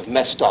range of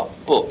messed up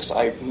books.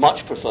 I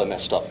much prefer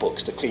messed up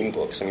books to clean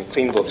books. I mean,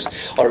 clean books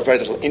are of very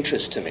little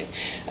interest to me.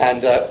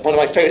 And one of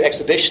my favourite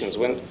exhibitions,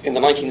 in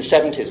the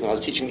 1970s, when I was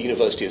teaching at the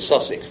University of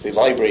Sussex, the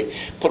library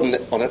put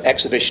on an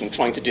exhibition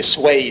trying to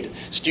dissuade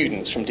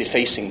students from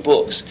defacing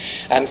books.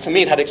 And for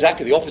me, it had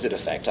exactly the opposite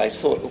effect. I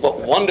thought,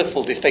 what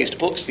wonderful defaced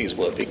books these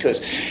were,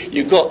 because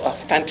you've got a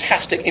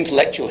fantastic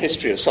intellectual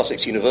history of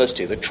Sussex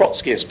University. The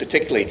Trotskyists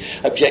particularly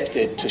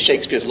objected to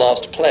Shakespeare's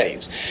last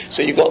plays.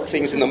 So you've got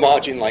things in the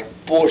margin like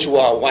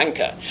bourgeois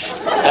wanker.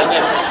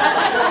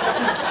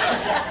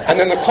 And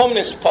then the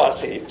Communist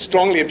Party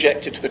strongly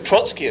objected to the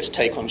Trotskyist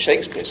take on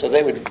Shakespeare, so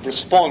they would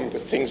respond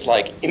with things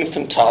like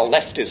infantile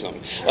leftism,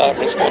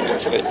 responding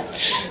to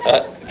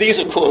it. These,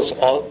 of course,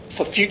 are,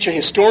 for future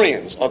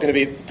historians, are going to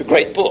be the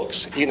great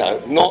books,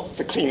 not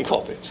the clean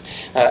copies.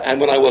 And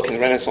when I work in the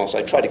Renaissance,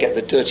 I try to get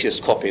the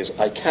dirtiest copies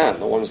I can,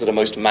 the ones that are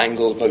most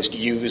mangled, most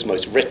used,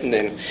 most written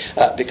in,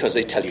 because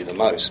they tell you the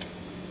most.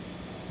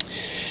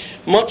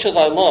 Much as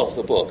I love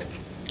the book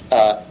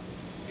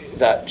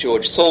that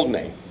George sold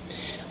me,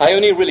 I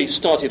only really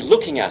started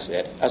looking at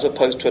it, as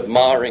opposed to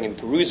admiring and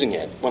perusing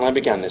it, when I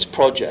began this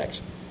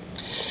project.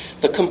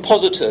 The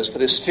compositors for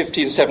this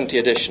 1570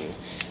 edition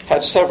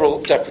had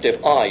several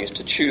decorative eyes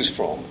to choose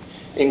from,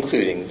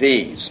 including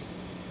these.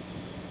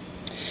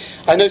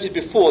 I noted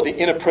before the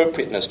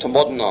inappropriateness to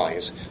modern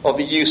eyes of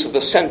the use of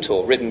the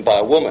centaur ridden by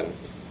a woman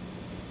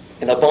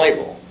in a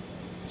Bible.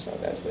 So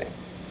there's the...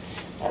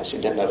 I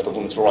actually don't know if the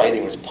woman's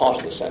riding was part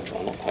of the centaur,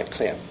 I'm not quite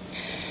clear.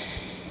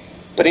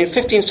 But in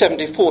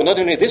 1574, not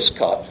only this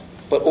cut,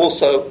 but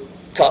also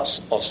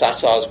cuts of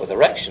satires with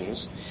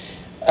erections,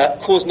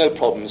 caused no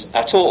problems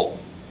at all.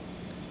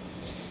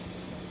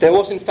 There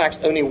was, in fact,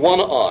 only one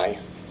eye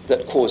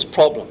that caused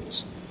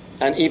problems,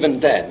 and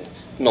even then,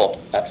 not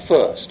at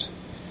first.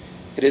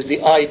 It is the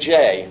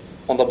IJ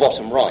on the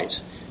bottom right,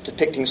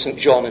 depicting St.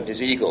 John and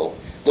his eagle,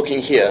 looking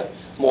here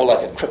more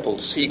like a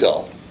crippled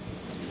seagull.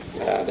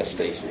 Let's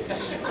see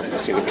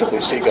the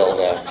crippled seagull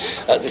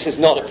there. This is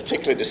not a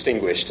particularly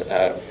distinguished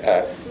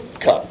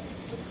cut.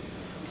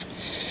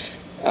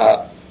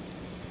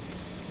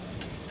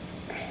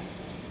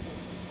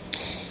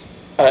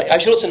 I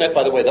should also note,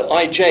 by the way, that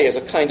IJ is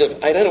a kind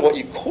of, I don't know what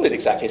you call it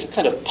exactly, it's a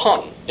kind of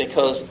pun,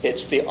 because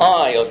it's the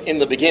I of in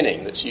the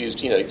beginning that's used,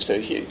 so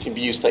here it can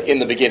be used for in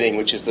the beginning,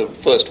 which is the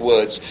first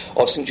words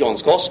of St.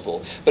 John's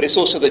Gospel, but it's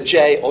also the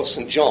J of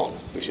St. John,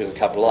 which is a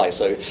capital I,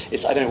 so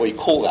it's, I don't know what you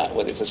call that,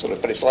 whether it's a sort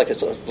of, but it's like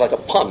a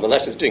pun. The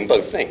letter's doing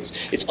both things.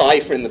 It's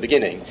I for in the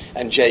beginning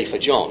and J for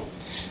John,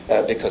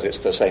 because it's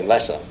the same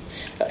letter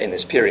in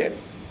this period.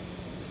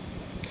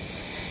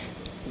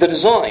 The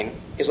design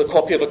is a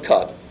copy of a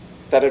cut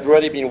that had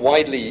already been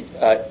widely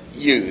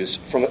used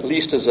from at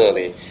least as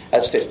early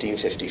as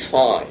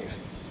 1555.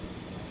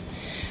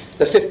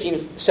 The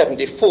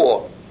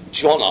 1574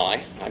 John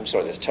I, I'm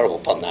sorry, there's a terrible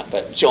pun that,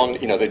 but John,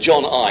 the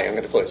John I, I'm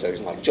going to call it so, it's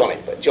not Johnny,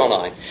 but John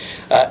I.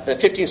 The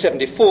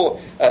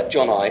 1574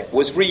 John I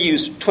was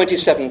reused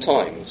 27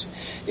 times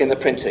in the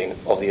printing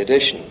of the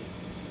edition,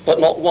 but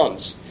not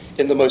once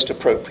in the most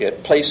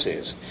appropriate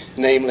places,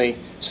 namely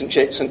St.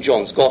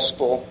 John's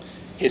Gospel,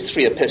 his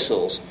 3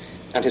 epistles,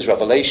 and his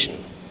Revelation.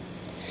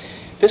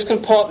 This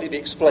can partly be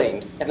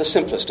explained in the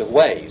simplest of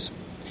ways.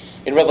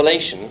 In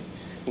Revelation,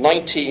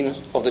 19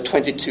 of the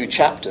 22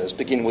 chapters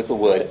begin with the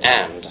word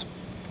and.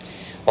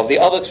 Of the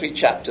other 3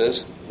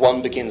 chapters,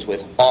 one begins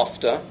with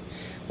after,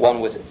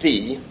 one with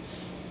the,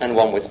 and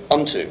one with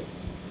unto.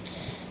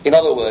 In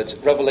other words,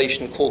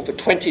 Revelation called for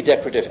 20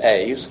 decorative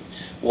A's,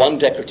 1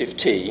 decorative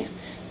T,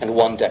 and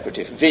 1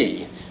 decorative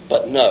V,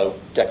 but no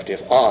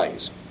decorative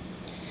I's.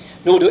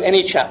 Nor do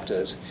any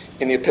chapters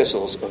in the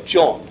epistles of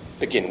John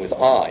begin with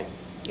I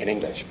in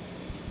English.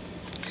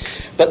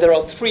 But there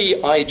are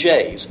 3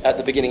 IJs at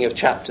the beginning of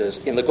chapters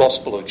in the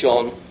Gospel of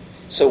John,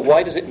 so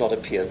why does it not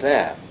appear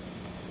there?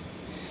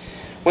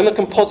 When the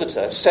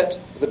compositor set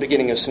the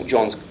beginning of St.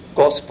 John's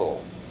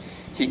Gospel,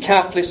 he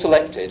carefully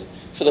selected,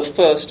 for the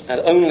first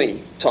and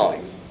only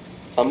time,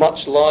 a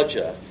much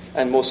larger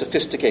and more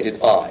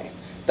sophisticated eye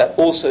that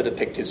also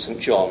depicted St.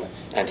 John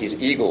and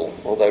his eagle,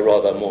 although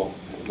rather more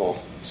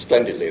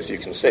splendidly, as you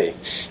can see.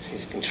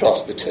 You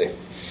contrast the two.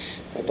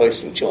 They're both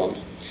St. John,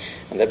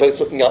 and they're both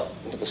looking up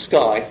into the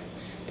sky.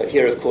 But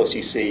here, of course,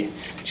 you see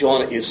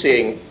John is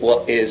seeing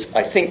what is,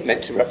 I think,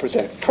 meant to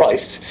represent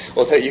Christ,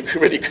 although you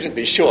really couldn't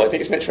be sure. I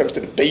think it's meant to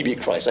represent a baby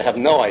Christ. I have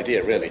no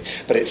idea, really,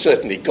 but it's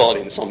certainly God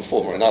in some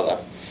form or another.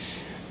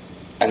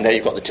 And there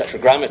you've got the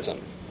Tetragrammaton.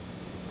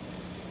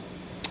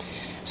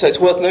 So it's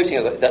worth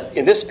noting that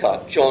in this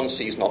cut, John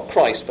sees not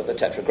Christ, but the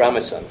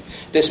Tetragrammaton.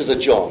 This is a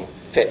John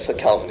fit for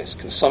Calvinist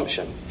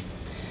consumption.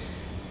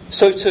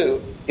 So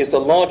too is the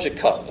larger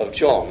cut of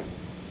John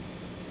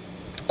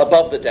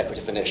above the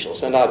decorative initial.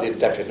 So now the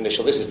decorative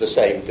initial, this is the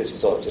same, this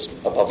is all just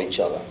above each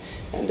other.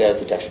 And there's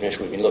the decorative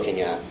initial we've been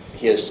looking at.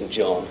 Here's St.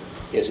 John,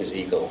 here's his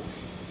eagle.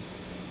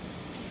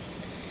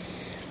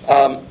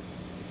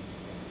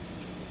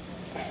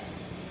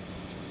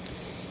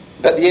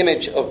 But the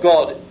image of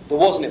God, there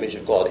was an image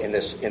of God in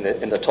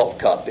the top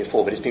cut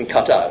before, but it's been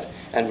cut out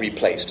and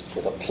replaced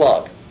with a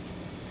plug.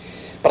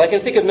 But I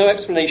can think of no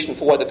explanation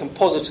for why the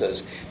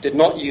compositors did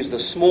not use the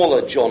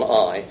smaller John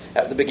I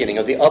at the beginning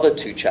of the other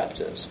two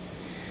chapters.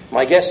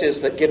 My guess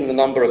is that given the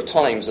number of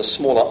times the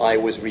smaller I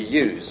was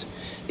reused,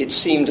 it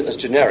seemed as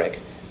generic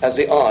as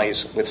the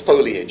eyes with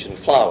foliage and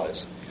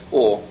flowers,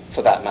 or,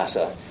 for that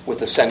matter, with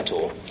the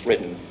centaur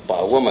ridden by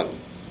a woman.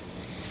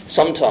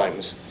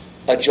 Sometimes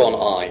a John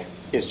I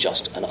is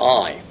just an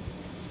I.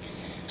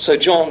 So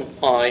John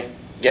I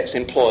gets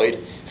employed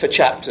for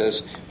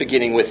chapters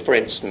beginning with, for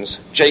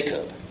instance,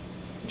 Jacob,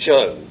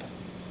 Job,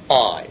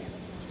 I,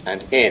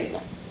 and in.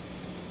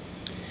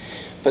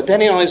 But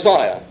then in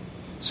Isaiah,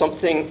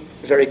 something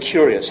very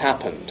curious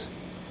happened.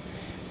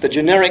 The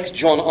generic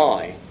John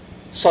I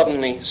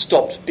suddenly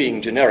stopped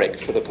being generic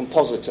for the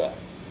compositor,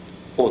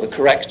 or the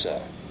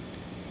corrector,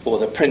 or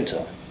the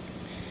printer.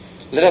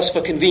 Let us,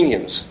 for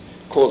convenience,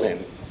 call him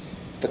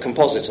the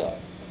compositor.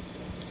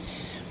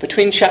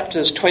 Between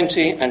chapters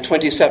 20 and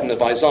 27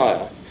 of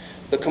Isaiah,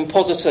 the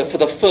compositor, for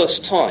the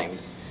first time,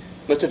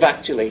 must have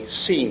actually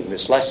seen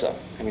this letter.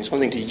 I mean, it's one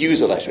thing to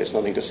use a letter, it's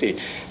another thing to see.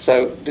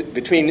 So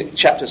between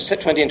chapters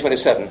 20 and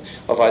 27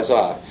 of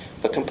Isaiah,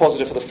 the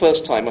compositor for the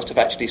first time must have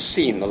actually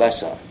seen the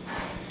letter.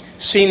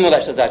 Seen the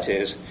letter, that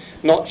is,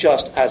 not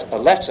just as a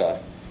letter,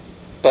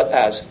 but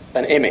as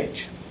an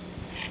image.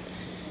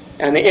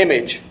 And the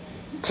image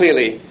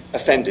clearly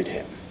offended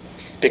him,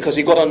 because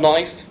he got a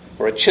knife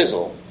or a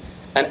chisel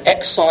and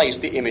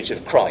excised the image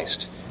of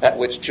Christ at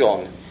which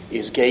John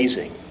is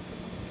gazing.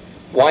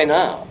 Why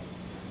now?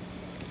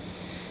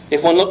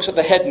 If one looks at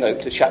the head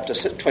note to chapter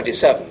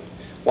 27,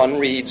 one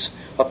reads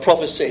a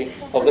prophecy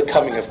of the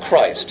coming of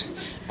Christ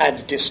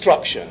and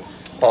destruction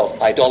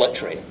of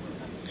idolatry.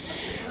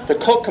 The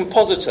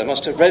compositor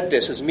must have read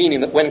this as meaning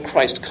that when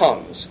Christ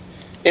comes,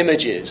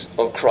 images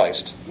of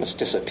Christ must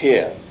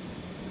disappear.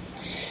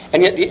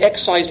 And yet the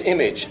excised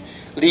image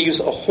leaves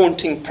a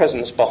haunting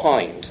presence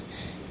behind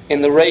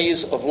in the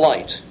rays of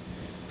light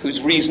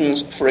whose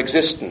reasons for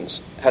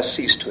existence has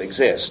ceased to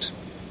exist.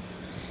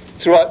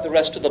 Throughout the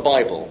rest of the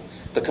Bible,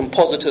 the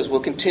compositors will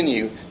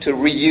continue to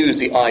reuse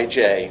the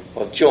IJ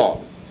of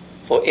John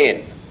for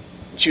in,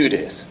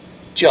 Judith,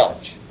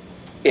 judge,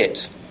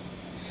 it.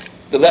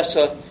 The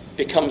letter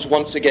becomes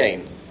once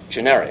again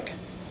generic.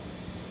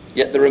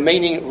 Yet the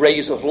remaining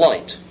rays of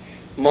light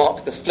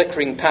mark the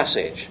flickering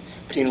passage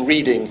between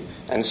reading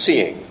and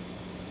seeing,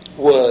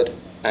 word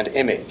and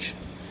image,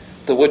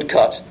 the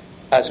woodcut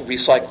as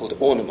recycled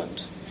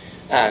ornament,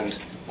 and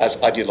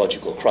as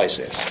ideological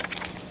crisis.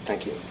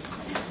 Thank you.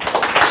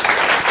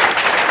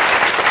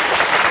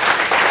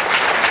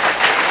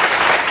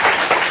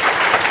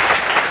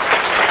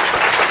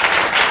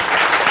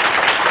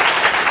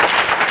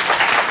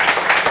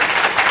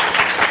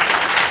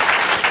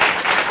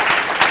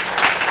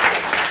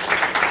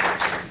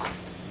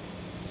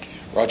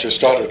 Roger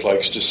Stoddard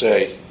likes to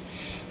say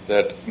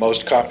that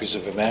most copies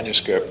of a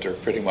manuscript are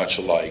pretty much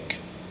alike,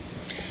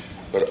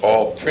 but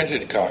all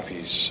printed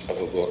copies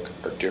of a book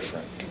are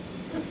different.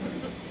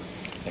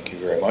 Thank you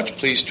very much.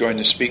 Please join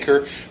the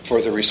speaker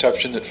for the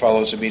reception that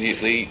follows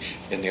immediately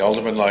in the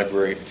Alderman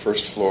Library,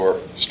 first floor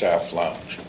staff lounge.